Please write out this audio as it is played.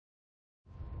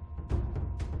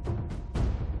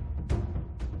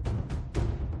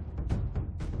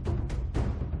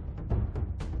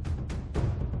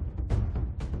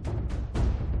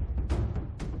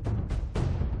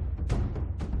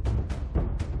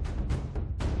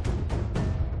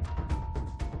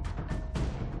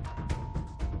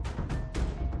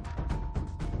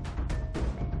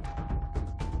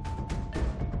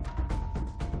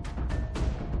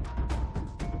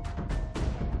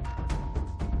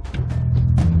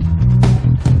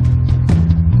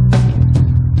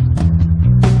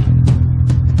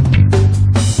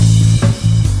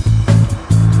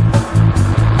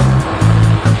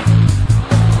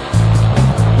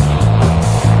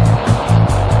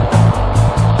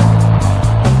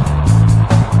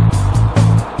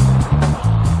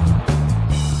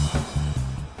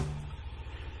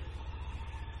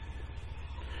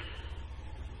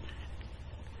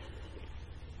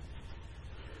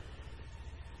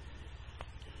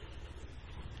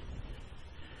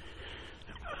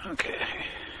Okay.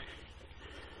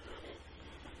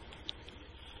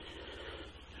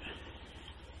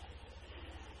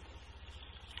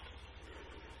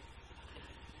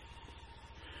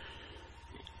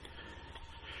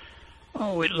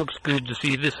 Oh, it looks good to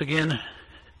see this again.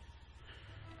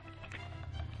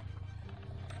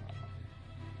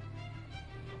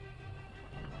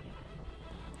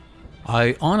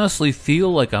 I honestly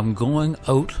feel like I'm going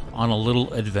out on a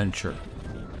little adventure.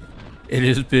 It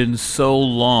has been so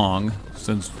long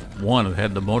since, one, I've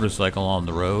had the motorcycle on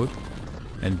the road,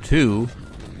 and two,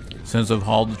 since I've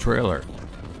hauled the trailer.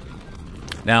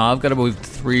 Now, I've got about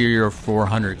 300 or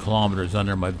 400 kilometers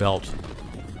under my belt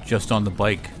just on the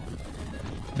bike,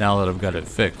 now that I've got it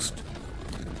fixed.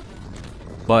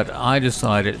 But I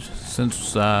decided,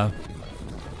 since,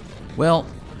 well,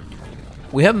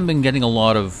 we haven't been getting a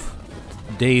lot of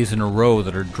days in a row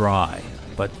that are dry,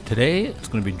 but today it's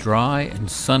going to be dry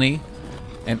and sunny,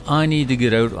 and I need to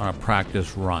get out on a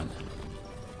practice run.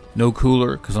 No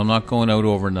cooler, because I'm not going out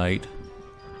overnight.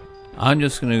 I'm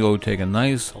just going to go take a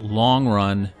nice long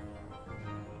run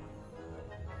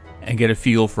and get a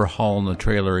feel for hauling the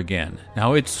trailer again.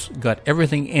 Now, it's got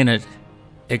everything in it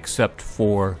except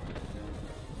for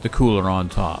the cooler on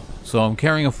top, so I'm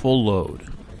carrying a full load.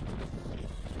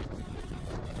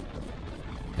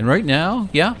 And right now,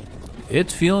 yeah,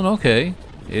 it's feeling okay.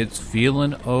 It's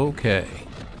feeling okay.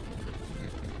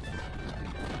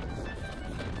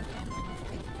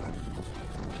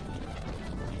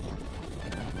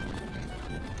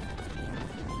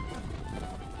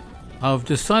 I've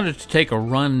decided to take a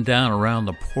run down around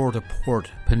the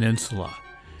Port Peninsula.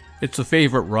 It's a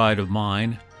favorite ride of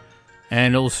mine,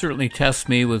 and it'll certainly test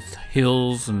me with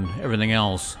hills and everything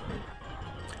else.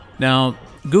 Now,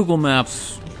 Google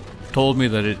Maps told me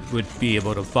that it would be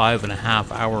about a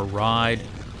 5.5 hour ride,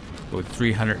 about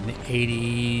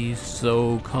 380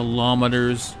 so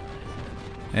kilometers.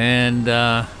 And,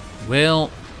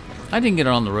 well, I didn't get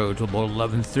on the road till about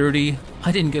 11:30.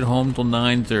 I didn't get home till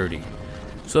 9:30.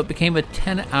 So it became a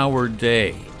 10-hour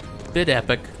day. Bit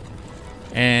epic.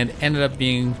 And ended up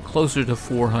being closer to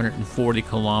 440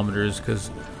 kilometers because,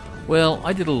 well,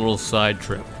 I did a little side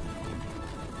trip.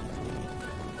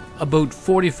 About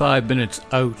 45 minutes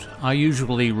out, I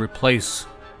usually replace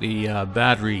the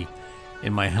battery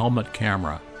in my helmet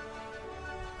camera.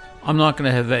 I'm not going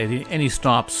to have any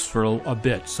stops for a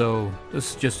bit, so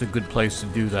this is just a good place to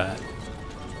do that.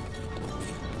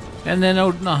 And then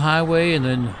out on the highway, and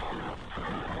then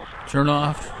turn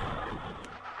off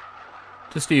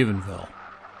to Stephenville.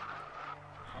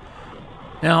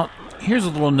 Now, here's a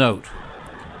little note.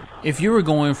 If you were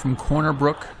going from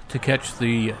Brook to catch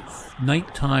the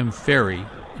nighttime ferry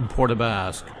in Port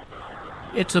Basque,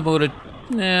 it's about a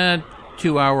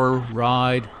 2-hour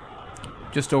ride,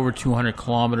 just over 200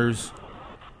 kilometers,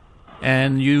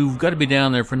 and you've got to be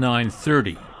down there for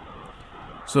 9:30.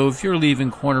 So if you're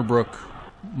leaving Brook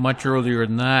much earlier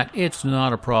than that, it's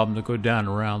not a problem to go down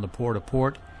around the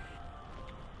Port.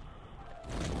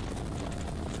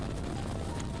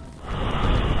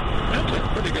 That's a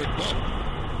pretty good bump.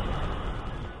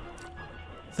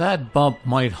 That bump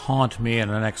might haunt me in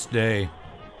the next day.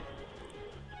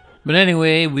 But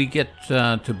anyway, we get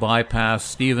to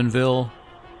bypass Stephenville,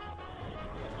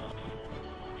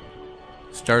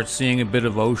 start seeing a bit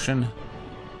of ocean,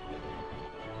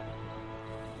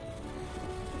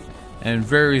 and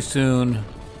very soon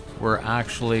we're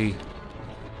actually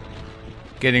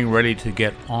getting ready to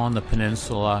get on the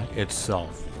peninsula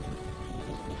itself.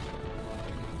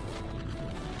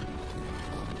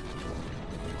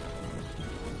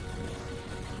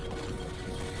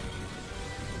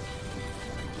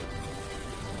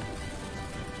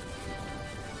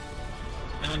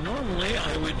 Now, normally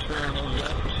I would turn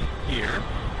left here,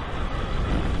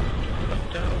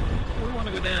 but we want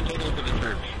to go down to look at the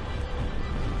church.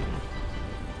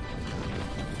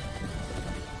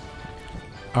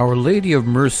 Our Lady of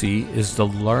Mercy is the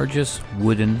largest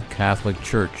wooden Catholic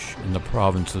church in the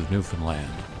province of Newfoundland.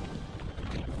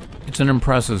 It's an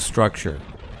impressive structure.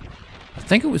 I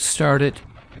think it was started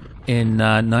in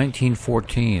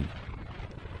 1914.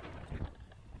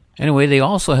 Anyway, they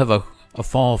also have a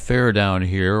fall fair down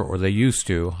here, or they used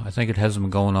to. I think it hasn't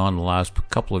been going on the last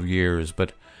couple of years,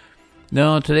 but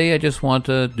no, today I just want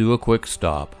to do a quick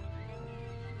stop.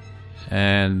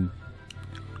 And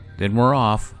then we're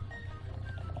off.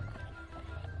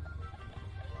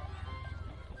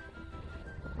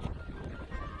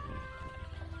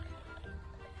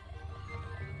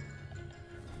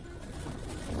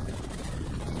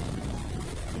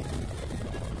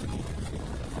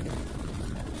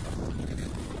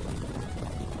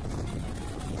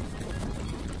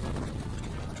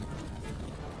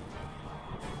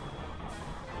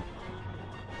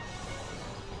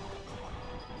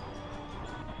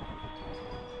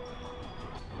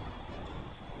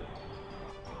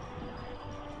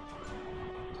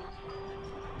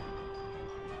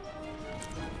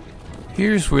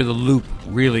 Here's where the loop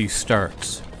really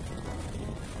starts.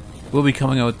 We'll be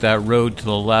coming out that road to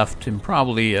the left in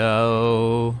probably,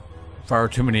 far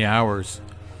too many hours.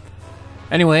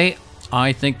 Anyway,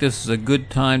 I think this is a good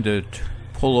time to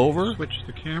pull over. Switch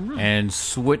the camera. And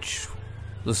switch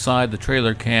the side the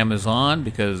trailer cam is on,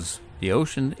 because the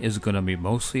ocean is going to be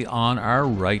mostly on our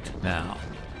right now.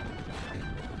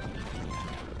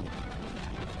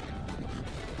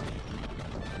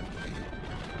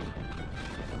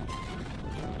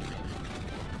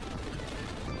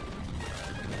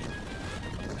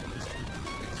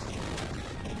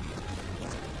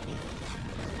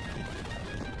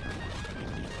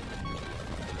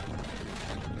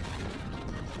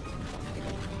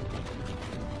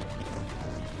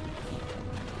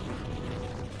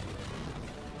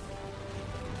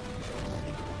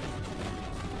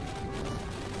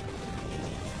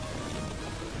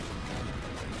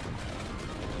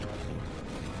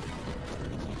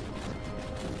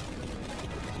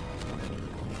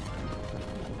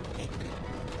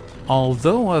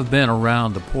 Although I've been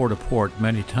around the port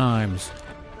many times,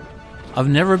 I've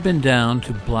never been down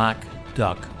to Black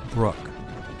Duck Brook.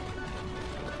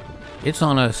 It's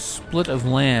on a split of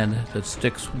land that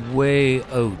sticks way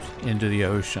out into the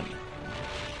ocean.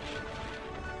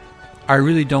 I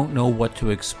really don't know what to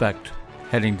expect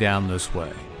heading down this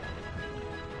way.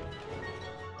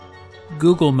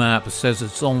 Google Maps says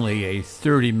it's only a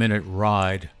 30-minute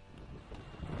ride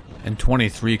and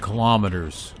 23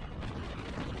 kilometers.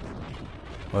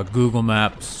 What Google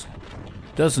Maps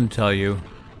doesn't tell you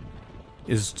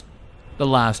is the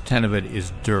last 10 of it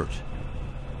is dirt.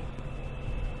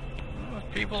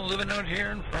 People living out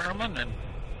here in Farman and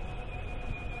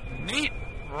neat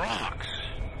rocks.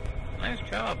 Nice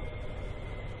job.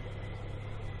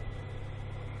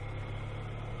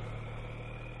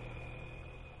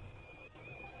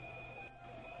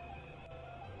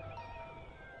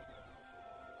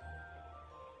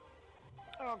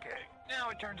 Okay, now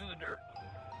it turns to the dirt.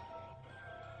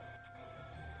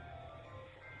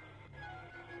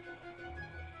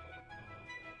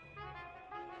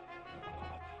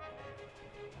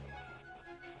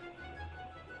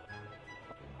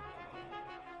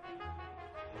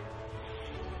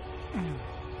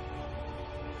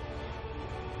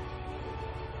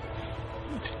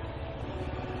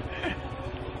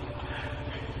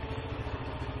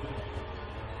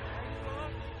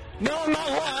 No, I'm not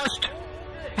lost.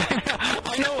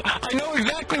 I know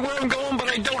exactly where I'm going, but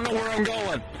I don't know where I'm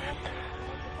going.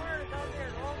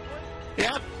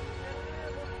 Yep.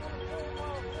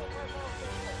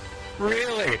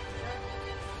 Really?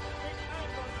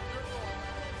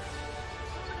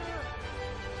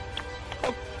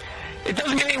 Oh, it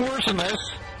doesn't get any worse than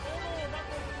this.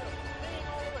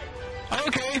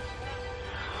 Okay.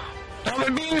 I've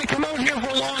been meaning to come out here for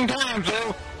a long time,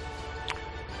 so...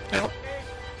 Well,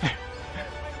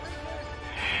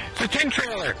 it's a tin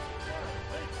trailer.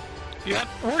 Yep,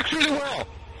 works really well.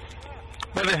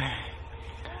 But,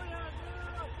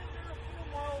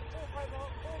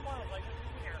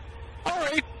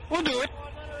 alright, we'll do it.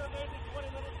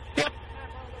 Yep.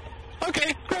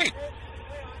 Okay, great.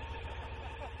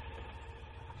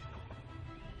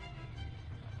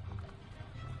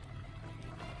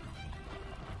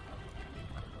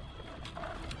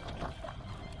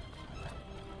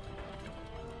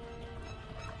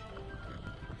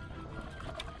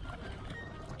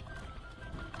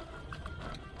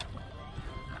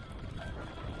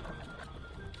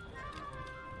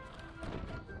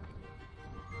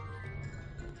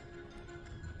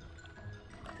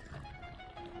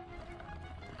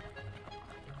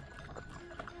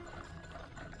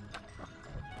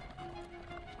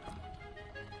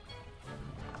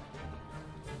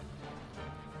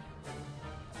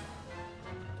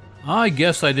 I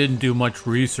guess I didn't do much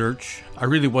research. I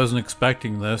really wasn't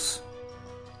expecting this.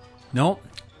 Nope.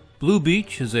 Blue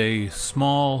Beach is a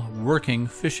small working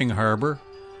fishing harbor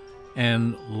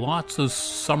and lots of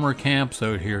summer camps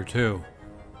out here too.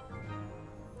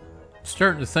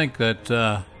 Starting to think that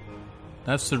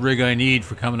that's the rig I need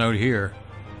for coming out here.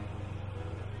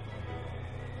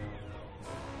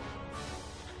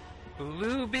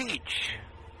 Blue Beach.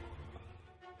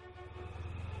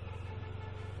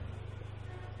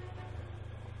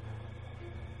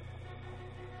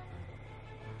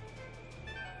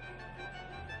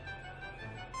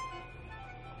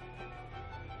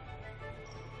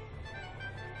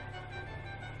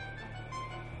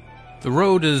 The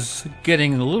road is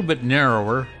getting a little bit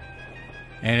narrower,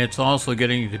 and it's also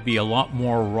getting to be a lot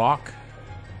more rock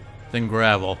than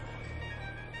gravel.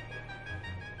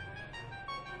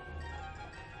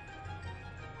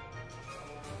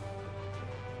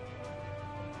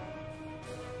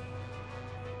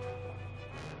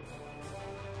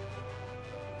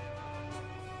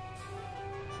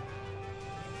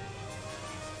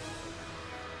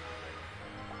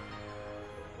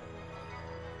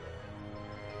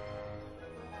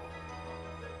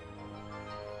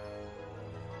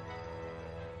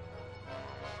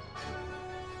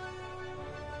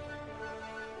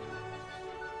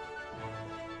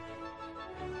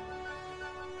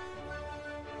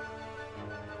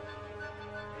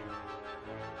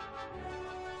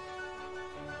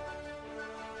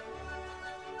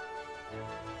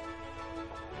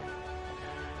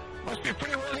 Must be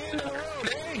pretty well the end of the road,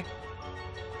 eh?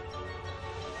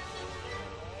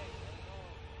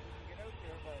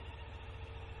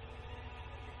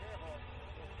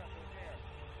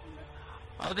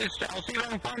 I'll see if I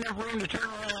can find enough room to turn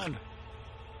around.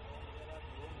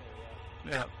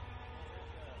 Yeah.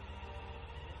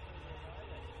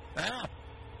 Yeah.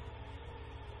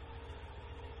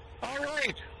 All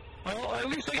right. Well, at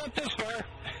least I got this far.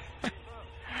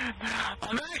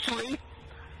 I'm actually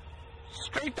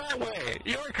straight that way,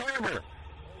 York Harbour.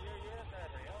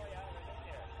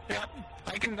 Yeah,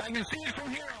 I can see it from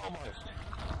here almost.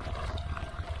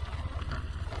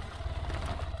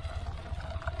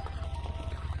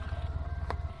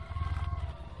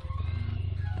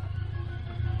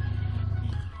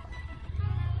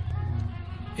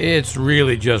 It's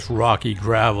really just rocky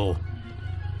gravel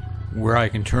where I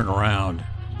can turn around.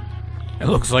 It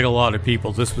looks like a lot of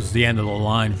people, this was the end of the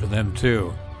line for them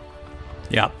too.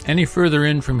 Yeah, any further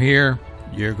in from here,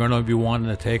 you're going to be wanting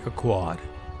to take a quad.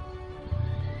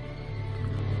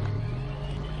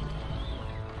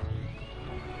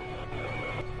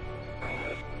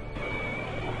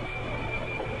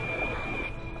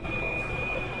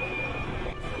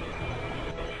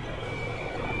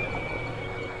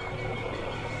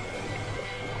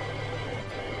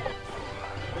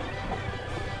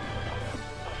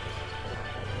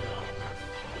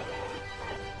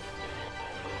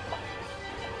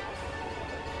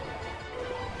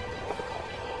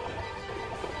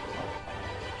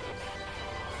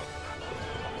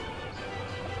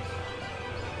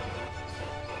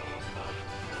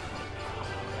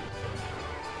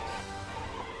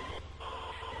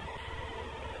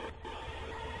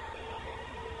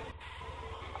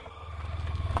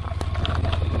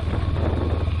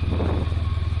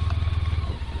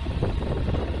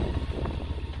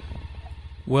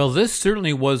 Well, this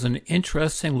certainly was an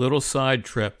interesting little side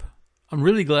trip. I'm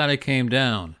really glad I came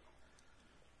down.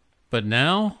 But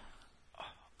now,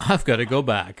 I've got to go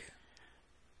back.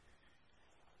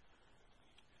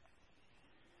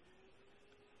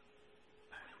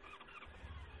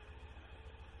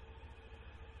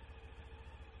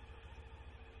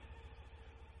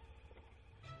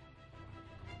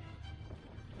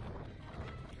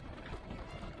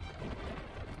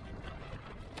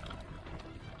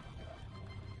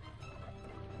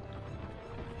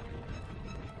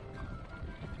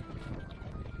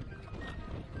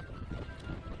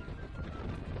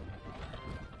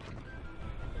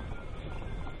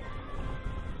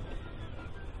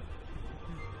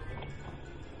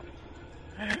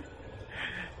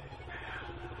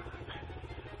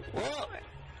 Well,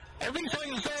 at least I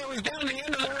can say I was down the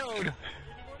end of the road.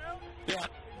 Yeah.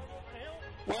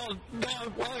 Well,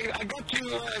 I got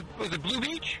to, was it Blue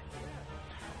Beach?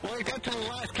 Well, I got to the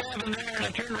last cabin there and I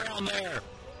turned around there.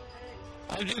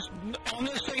 I just, on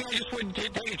this thing, I just wouldn't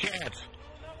take a chance.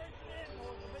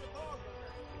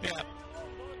 Yeah.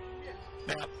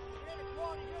 Yeah.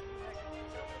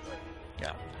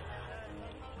 Yeah.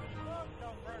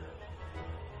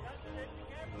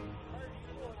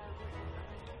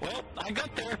 Well, I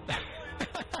got there.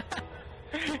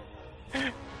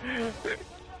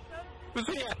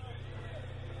 See ya.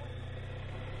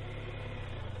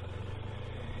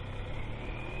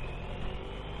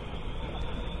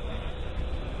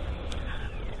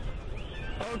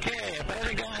 Okay, if I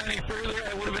had gone any further,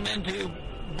 I would have been into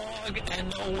bog,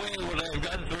 and no way would I have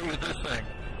gotten through with this thing.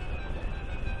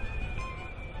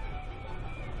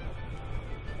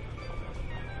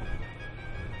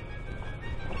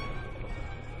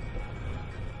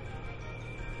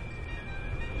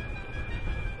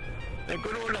 The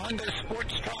good old Honda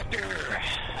sports tractor.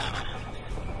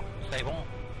 C'est bon.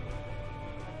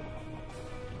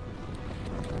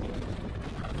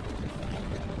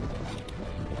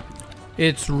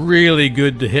 It's really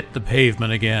good to hit the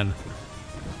pavement again.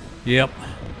 Yep.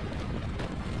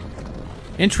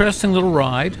 Interesting little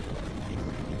ride.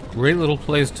 Great little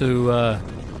place to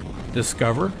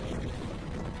discover.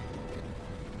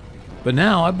 But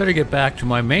now I better get back to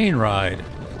my main ride.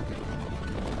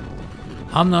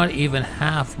 I'm not even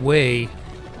halfway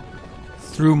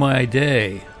through my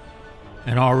day,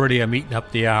 and already I'm eating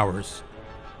up the hours.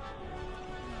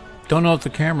 Don't know if the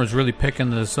camera's really picking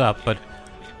this up, but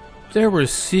there were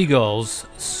seagulls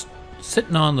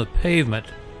sitting on the pavement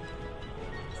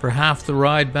for half the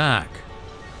ride back.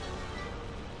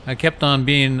 I kept on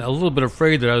being a little bit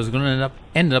afraid that I was going to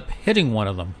end up hitting one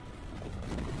of them.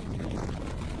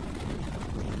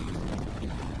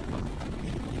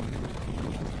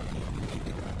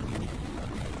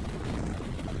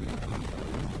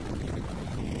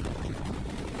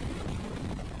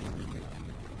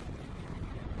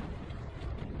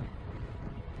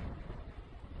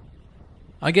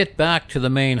 I get back to the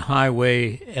main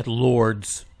highway at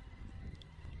Lourdes,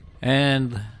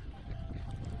 and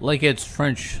like its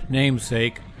French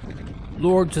namesake,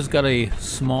 Lourdes has got a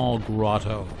small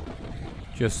grotto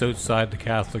just outside the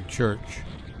Catholic Church.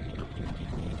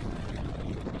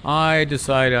 I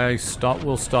decide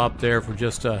we'll stop there for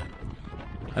just a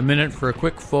minute for a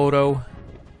quick photo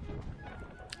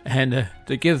and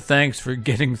to give thanks for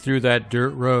getting through that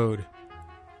dirt road.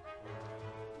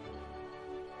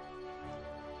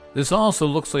 This also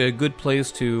looks like a good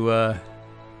place to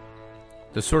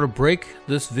sort of break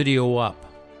this video up.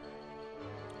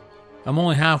 I'm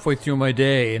only halfway through my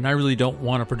day, and I really don't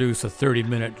want to produce a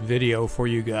 30-minute video for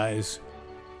you guys.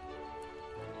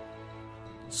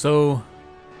 So,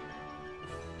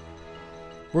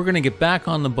 we're going to get back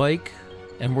on the bike,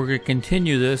 and we're going to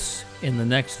continue this in the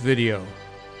next video.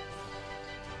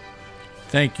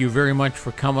 Thank you very much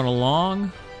for coming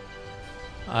along.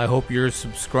 I hope you're a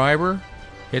subscriber.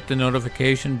 Hit the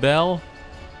notification bell.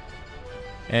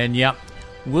 And yep,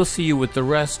 we'll see you with the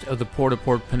rest of the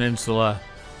Port Peninsula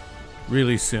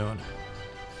really soon.